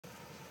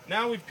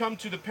now we've come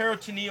to the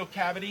peritoneal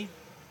cavity,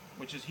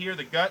 which is here,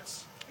 the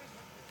guts.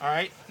 All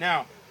right,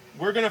 now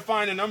we're going to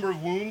find a number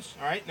of wounds.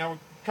 All right, now we're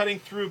cutting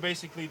through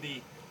basically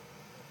the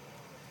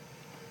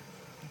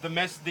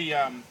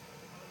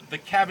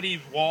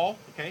cavity wall.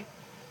 Okay,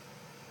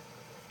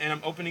 and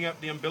I'm opening up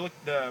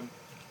the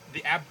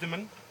the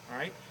abdomen. All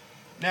right,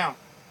 now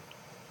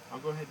I'll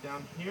go ahead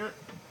down here.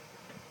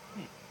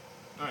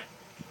 All right.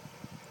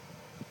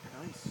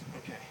 Nice.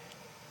 Okay.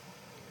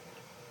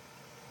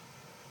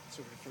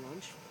 So ready for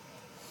lunch?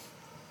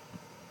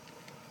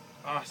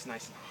 Oh, it's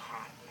nice and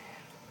hot, man.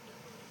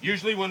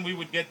 Usually when we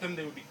would get them,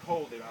 they would be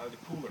cold. They were out of the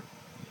cooler.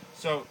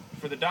 So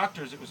for the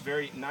doctors, it was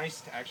very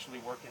nice to actually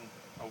work in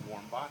a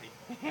warm body.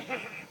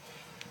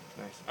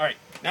 Nice. All right.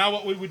 Now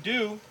what we would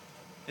do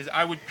is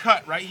I would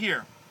cut right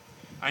here.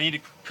 I need to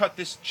cut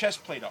this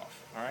chest plate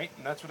off. All right?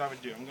 And that's what I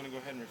would do. I'm going to go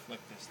ahead and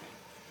reflect this thing.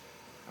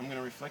 I'm going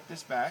to reflect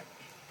this back.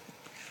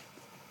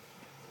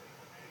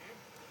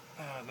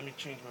 Let me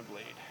change my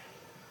blade.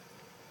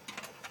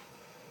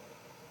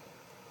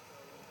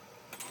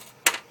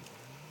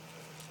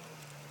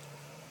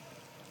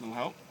 Little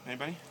help?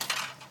 Anybody?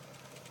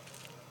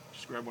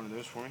 Just grab one of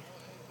those for me.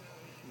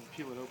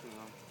 Peel it open and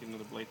I'll get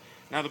another blade.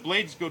 Now the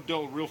blades go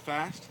dull real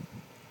fast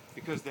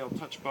because they'll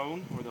touch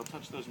bone or they'll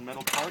touch those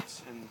metal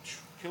parts and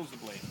kills the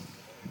blade.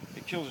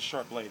 It kills a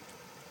sharp blade.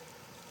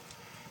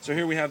 So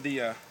here we have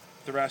the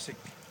thoracic,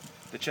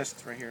 the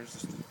chest right here is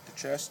the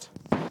chest.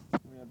 We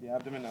have the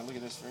abdomen. Now look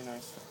at this, very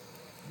nice.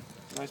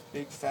 Nice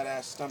big fat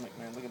ass stomach,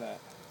 man. Look at that.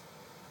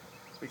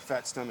 Big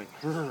fat stomach,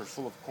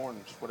 full of corn,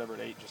 just whatever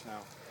it ate just now.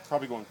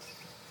 Probably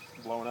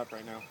blowing up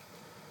right now.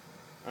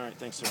 All right,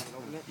 thanks, sir.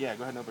 Open it? Yeah,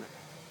 go ahead and open it.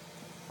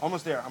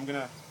 Almost there.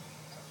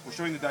 We're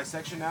showing the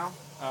dissection now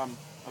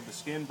of the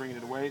skin, bringing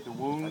it away, the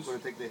wounds. I'm going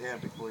to take the hair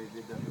before you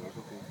did that. It was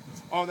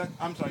okay. Oh,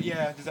 I'm sorry.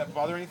 Yeah, does that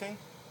bother anything?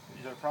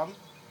 Is that a problem?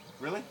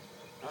 Really?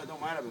 No, it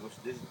don't matter because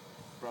this is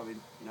probably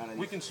not a...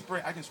 We can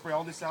spray. I can spray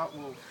all this out.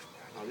 We'll.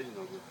 No, this is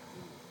not good.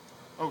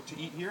 Oh, to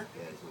eat here?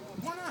 Yeah, it's not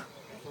good. Why not?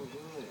 It's not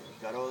good.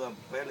 It's got all the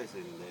pellets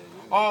in there.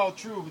 You know? Oh,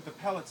 true. With the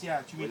pellets,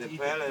 yeah. To With eat, the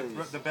to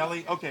pellets. the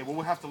belly. Okay, well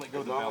we'll have to let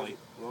go of the belly.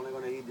 We're only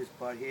going to eat this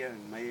part here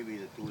and maybe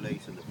the two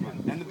legs in the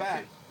front. And the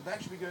back. The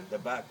back should be good. The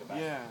back.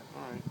 Yeah.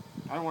 All right.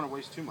 I don't want to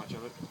waste too much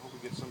of it. Hope we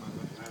get some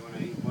of it. I don't want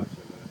to eat much of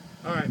it.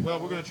 All right. Well,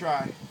 we're gonna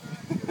try.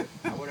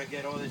 I would have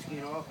get all the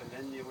skin off and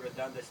then you would have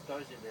done the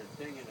studs and the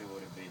thing and it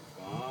would have been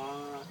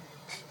fun.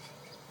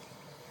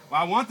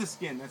 Well, I want the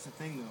skin. That's the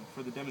thing, though,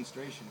 for the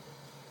demonstration.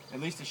 At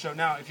least to show.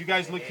 Now, if you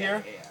guys look here,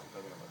 I'm talking about the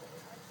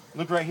hair.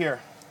 look right here.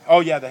 Oh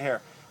yeah, the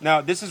hair.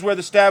 Now, this is where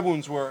the stab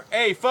wounds were.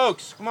 Hey,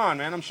 folks, come on,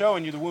 man. I'm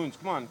showing you the wounds.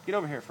 Come on, get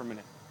over here for a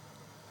minute.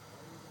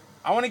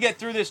 I want to get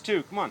through this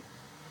too. Come on.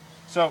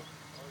 So,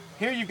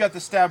 here you've got the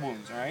stab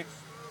wounds, all right?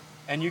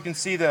 And you can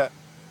see the.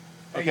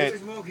 Okay. Hey, you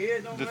smoke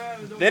here,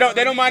 They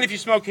don't mind if you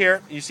smoke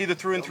here. You see the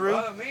through and through. Don't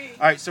All bother me.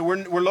 right. So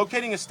we're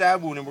locating a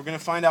stab wound, and we're going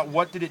to find out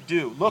what did it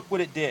do. Look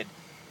what it did.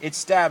 It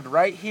stabbed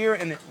right here,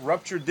 and it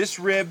ruptured this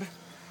rib,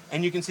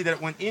 and you can see that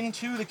it went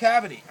into the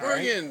cavity. All right?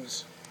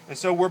 Organs. And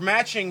so we're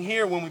matching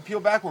here. When we peel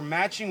back, we're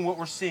matching what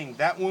we're seeing.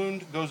 That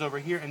wound goes over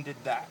here and did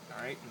that.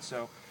 All right. And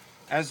so,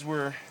 as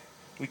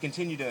we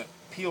continue to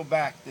peel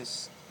back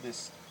this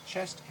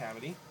chest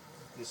cavity,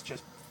 this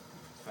chest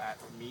fat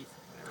or meat,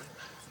 whatever.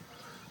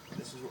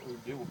 This is what we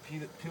do. We'll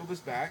peel this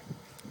back,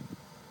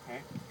 okay,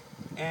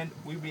 and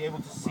we'll be able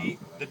to see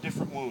the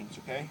different wounds.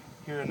 Okay.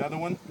 Here another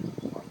one.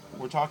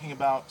 We're talking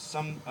about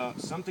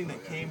something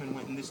that came and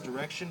went in this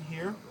direction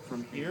here,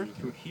 from here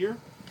through here.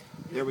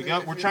 There we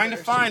go. We're trying to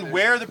find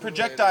where the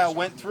projectile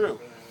went through.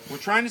 We're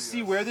trying to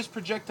see where this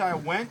projectile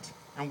went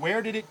and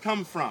where did it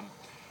come from.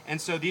 And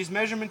so these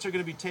measurements are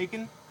going to be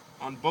taken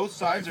on both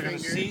sides. They're going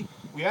to see,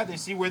 yeah, they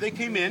see where they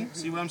came in.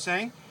 See what I'm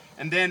saying?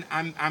 And then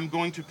I'm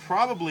going to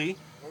probably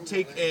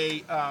take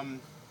a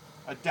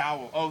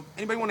dowel. Oh,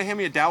 anybody want to hand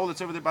me a dowel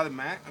that's over there by the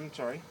mat? I'm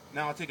sorry.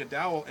 Now I'll take a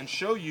dowel and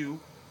show you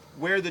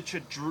where the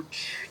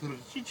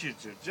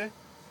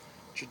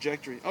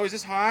trajectory. Oh, is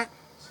this hot?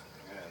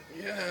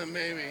 Yeah,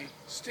 maybe.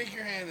 Stick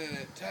your hand in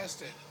it.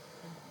 Test it.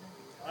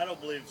 I don't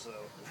believe so.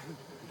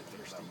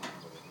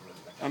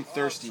 I'm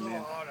thirsty, Oh, it's so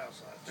man. hot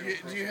outside.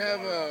 Do you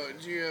have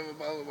a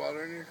bottle of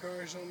water in your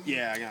car or something?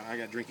 Yeah, I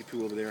got drinking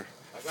pool over there.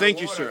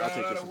 Thank you, sir. I'll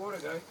take this. Water,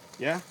 guy.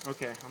 Yeah?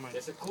 Okay. I might.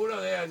 There's a cooler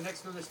there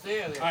next to the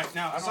stair. There. All right.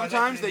 Now, I don't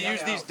sometimes know, they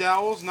use these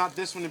dowels. Not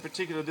this one in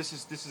particular. This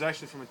is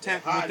actually from a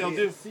tent. Yeah, What they'll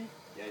do,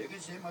 Yeah, you can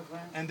see my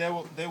friend. and they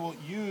will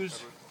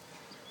use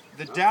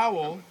the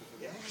dowel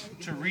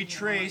to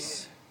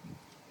retrace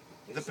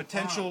the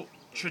potential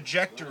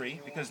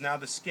trajectory, because now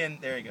the skin.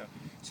 There you go.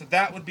 So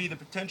that would be the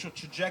potential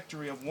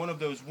trajectory of one of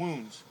those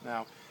wounds.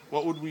 Now,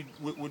 what we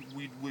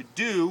would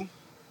do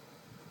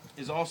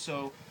is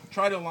also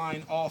try to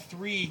align all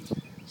three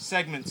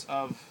segments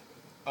of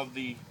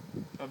the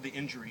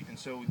injury, and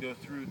so we go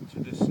through to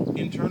this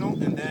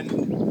internal and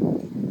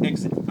then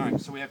exit. All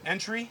right, so we have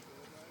entry,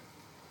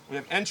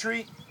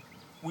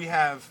 we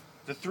have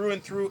the through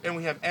and through, and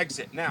we have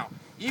exit. Now,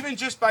 even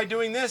just by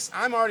doing this,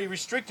 I'm already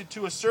restricted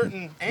to a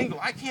certain angle.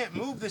 I can't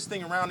move this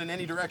thing around in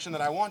any direction that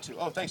I want to.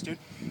 Oh, thanks, dude.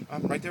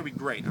 right there would be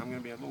great. I'm going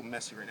to be a little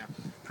messy right now.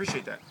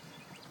 Appreciate that.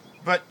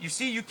 But you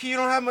see, you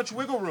don't have much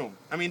wiggle room.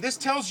 I mean, this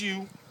tells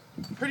you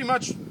pretty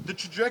much the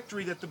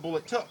trajectory that the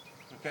bullet took.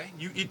 Okay,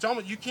 it's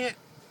almost, you can't.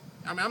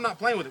 I mean, I'm not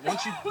playing with it.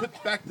 Once you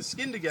put back the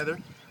skin together,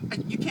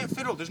 you can't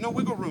fiddle. There's no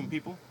wiggle room,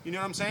 people. You know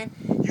what I'm saying?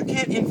 You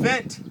can't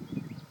invent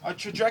a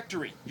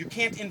trajectory. You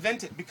can't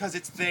invent it because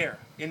it's there.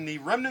 And the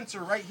remnants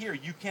are right here.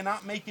 You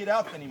cannot make it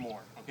up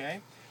anymore.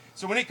 Okay?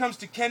 So when it comes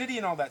to Kennedy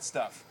and all that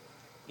stuff,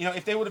 you know,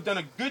 if they would have done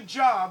a good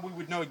job, we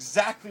would know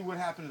exactly what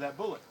happened to that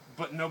bullet.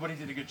 But nobody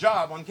did a good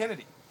job on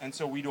Kennedy, and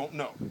so we don't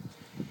know.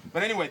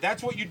 But anyway,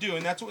 that's what you do,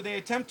 and that's what they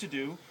attempt to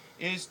do,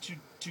 is to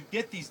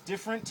get these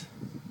different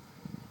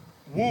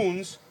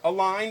wounds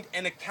aligned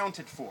and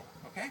accounted for.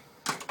 Okay?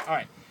 All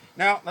right.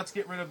 Now let's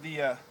get rid of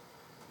the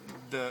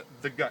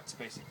guts,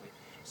 basically.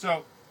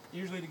 So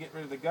usually to get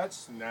rid of the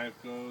guts, Knife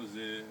goes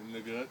in, the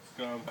guts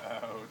come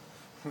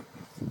out.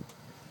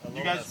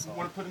 you guys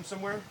want to put them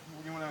somewhere?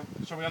 You want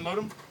to? Shall we unload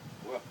them?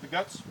 What? The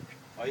guts?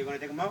 Are you going to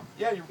take them out?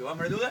 Yeah. You want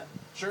me to do that?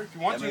 Sure. If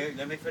you want to.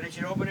 Let me finish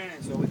it opening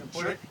and so we can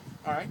pull Sure. it.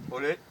 All right.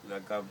 Pull it.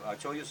 Like I'll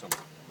show you something.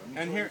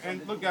 And here,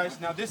 and look, guys.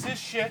 Now this is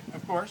shit,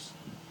 of course.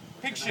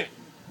 Pig shit.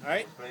 All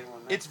right.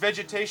 It's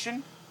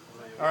vegetation.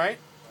 All right.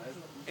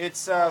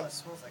 It's It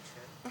smells like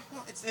shit.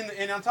 well, it's in the,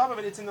 and on top of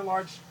it, it's in the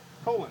large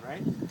colon,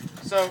 right?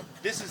 So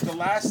this is the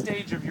last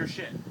stage of your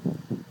shit,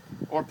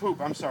 or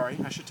poop. I'm sorry.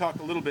 I should talk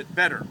a little bit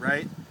better,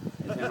 right?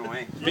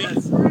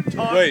 Yes.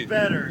 Talk Wait,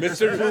 better.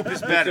 Mr. poop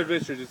is better. Mr.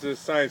 Richard, this is a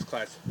science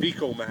class.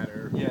 Fecal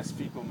matter. Yes,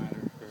 fecal matter.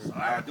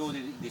 I do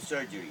the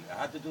surgery.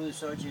 I had to do the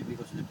surgery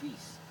because of the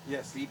piece.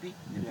 Yes. Pee-pee,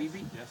 the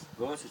pee-pee. Yes.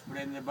 Goes,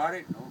 spread in the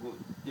body, no good.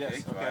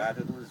 Yes, So okay. I had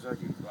to do the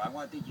surgery. So I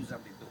want to teach you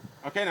something too.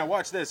 Okay, now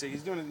watch this.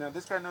 He's doing it now.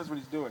 This guy knows what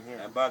he's doing here.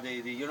 About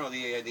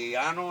the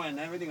ano and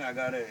everything, I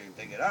gotta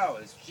take it out.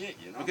 It's shit,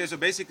 you know. Okay, so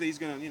basically he's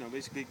gonna,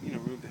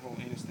 remove the whole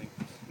anus thing.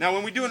 Now,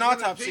 when we do an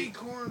autopsy,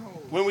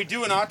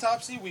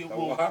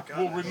 we'll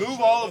remove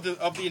all of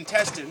the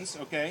intestines,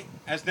 okay,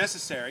 as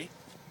necessary.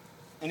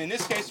 And in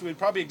this case, we'd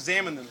probably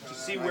examine them to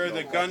see where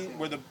the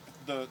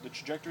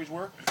trajectories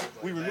were.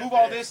 We remove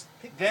all this,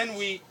 then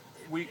we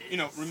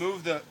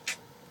remove the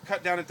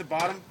cut down at the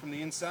bottom from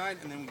the inside,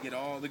 and then we get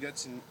all the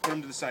guts and put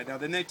them to the side. Now,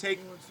 then they take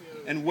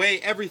and weigh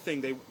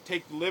everything. They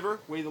take the liver,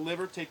 weigh the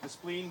liver, take the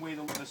spleen, weigh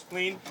the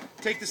spleen,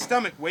 take the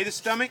stomach, weigh the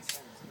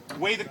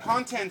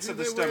contents of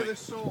the stomach.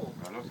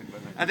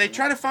 And they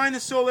try to find the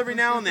soul every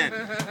now and then,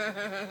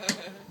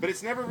 but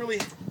it's never really,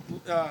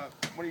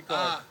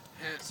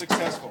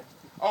 successful.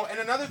 Oh, and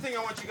another thing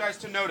I want you guys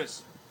to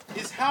notice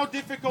is how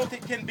difficult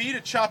it can be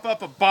to chop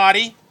up a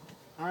body.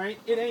 All right,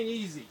 it ain't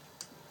easy.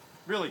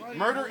 Really,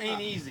 murder ain't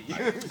easy.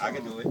 I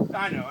can do it.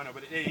 I know,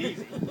 but it ain't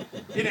easy.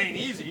 It ain't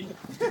easy.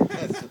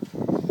 It's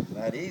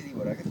not easy,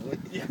 but I can do it.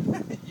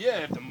 Yeah,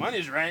 if the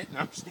money's right. No,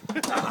 I'm just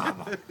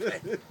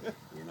kidding.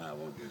 You know I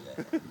won't do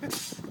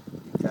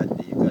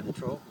that. You got the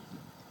troll?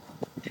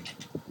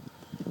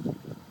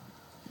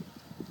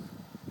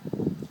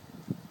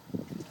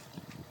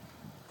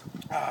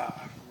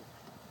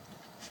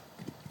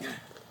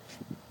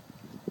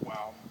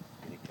 Wow.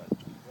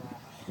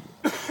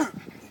 The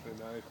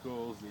knife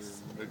goes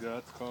in, the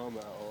guts come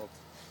out.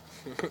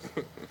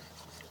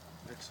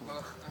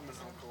 Excellent.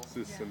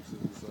 This is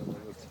Simpsons. I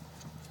love it.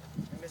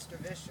 And Mr.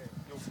 Vischer,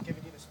 you'll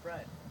giving you the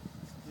spread.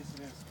 Yes,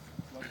 it is.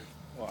 Lovely.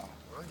 Wow.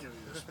 I'll give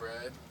you the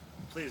spread.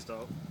 Please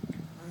don't.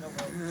 No,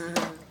 wait.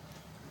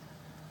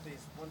 Please,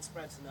 one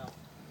spread's enough.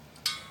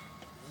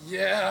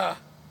 Yeah.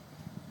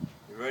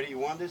 You ready? You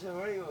want this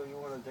already, or you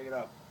want to take it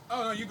out?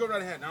 Oh no, you go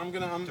right ahead. Now I'm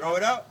gonna. Throw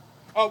it out?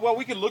 Oh well,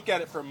 we could look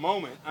at it for a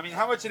moment. I mean,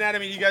 how much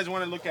anatomy do you guys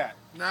want to look at?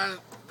 Not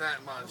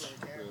that much.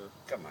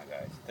 Come on,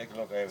 guys. Take a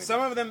look at everything.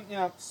 Some of them,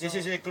 This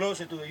is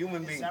closer to a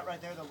human Is being. that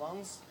right there the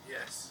lungs?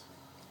 Yes.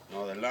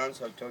 No, the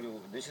lungs, I'll tell you.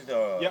 This is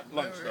the... Yep,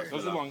 lungs. Right, right.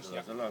 Those are lungs. Those Yeah.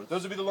 are the lungs.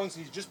 Those would be the lungs.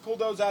 He's just pulled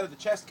those out of the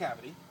chest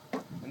cavity,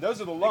 and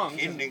those are the lungs.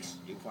 Kidneys,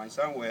 you find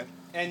somewhere.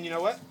 And you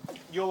know what?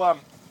 You'll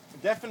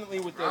definitely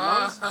with their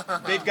lungs,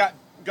 they've got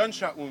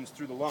gunshot wounds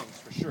through the lungs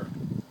for sure.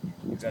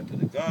 You got to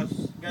the guts.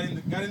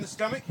 Got in the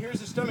stomach. Here's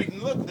the stomach.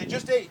 And look, they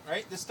just ate,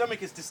 right? The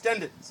stomach is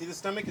distended. See, the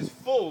stomach is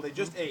full. They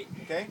just ate.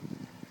 Okay.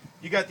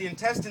 You got the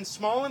intestines,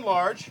 small and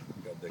large.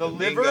 Got The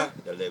liver.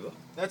 The liver.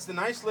 That's the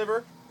nice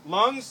liver.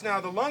 Lungs.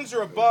 Now the lungs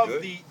are above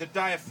good. the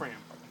diaphragm.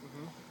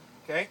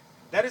 Okay.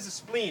 That is a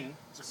spleen.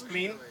 It's a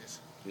spleen.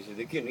 This is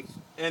the kidneys.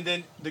 And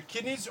then the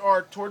kidneys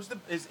are towards the.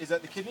 Is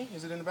that the kidney?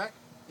 Is it in the back?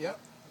 Yep.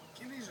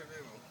 Kidneys are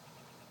new.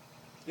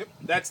 Yep.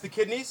 That's the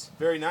kidneys.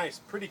 Very nice.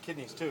 Pretty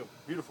kidneys too.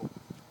 Beautiful.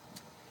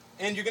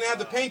 And you're gonna have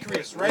the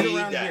pancreas right Read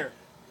around that. here.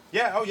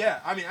 Yeah. Oh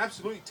yeah. I mean,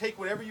 absolutely. Take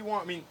whatever you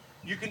want. I mean,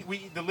 you can.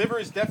 The liver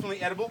is definitely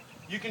edible.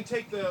 You can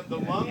take the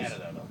lungs.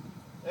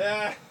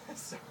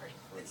 Sorry.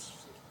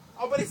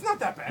 Oh, but it's not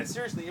that bad.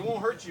 Seriously, it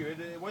won't hurt you.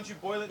 Once you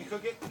boil it and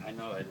cook it. I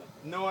know.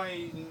 No,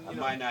 I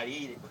might not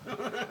eat it.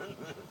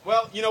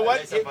 Well, you know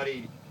what?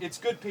 Somebody... It's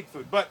good pig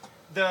food. But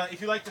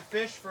if you like to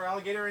fish for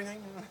alligator or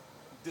anything,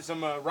 do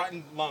some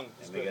rotten lung.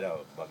 It's Let me good. get a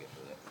bucket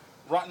for that.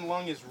 Rotten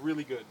lung is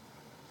really good.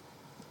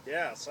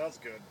 Yeah, sounds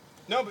good.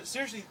 No, but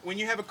seriously, when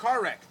you have a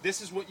car wreck,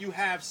 this is what you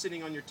have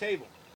sitting on your table.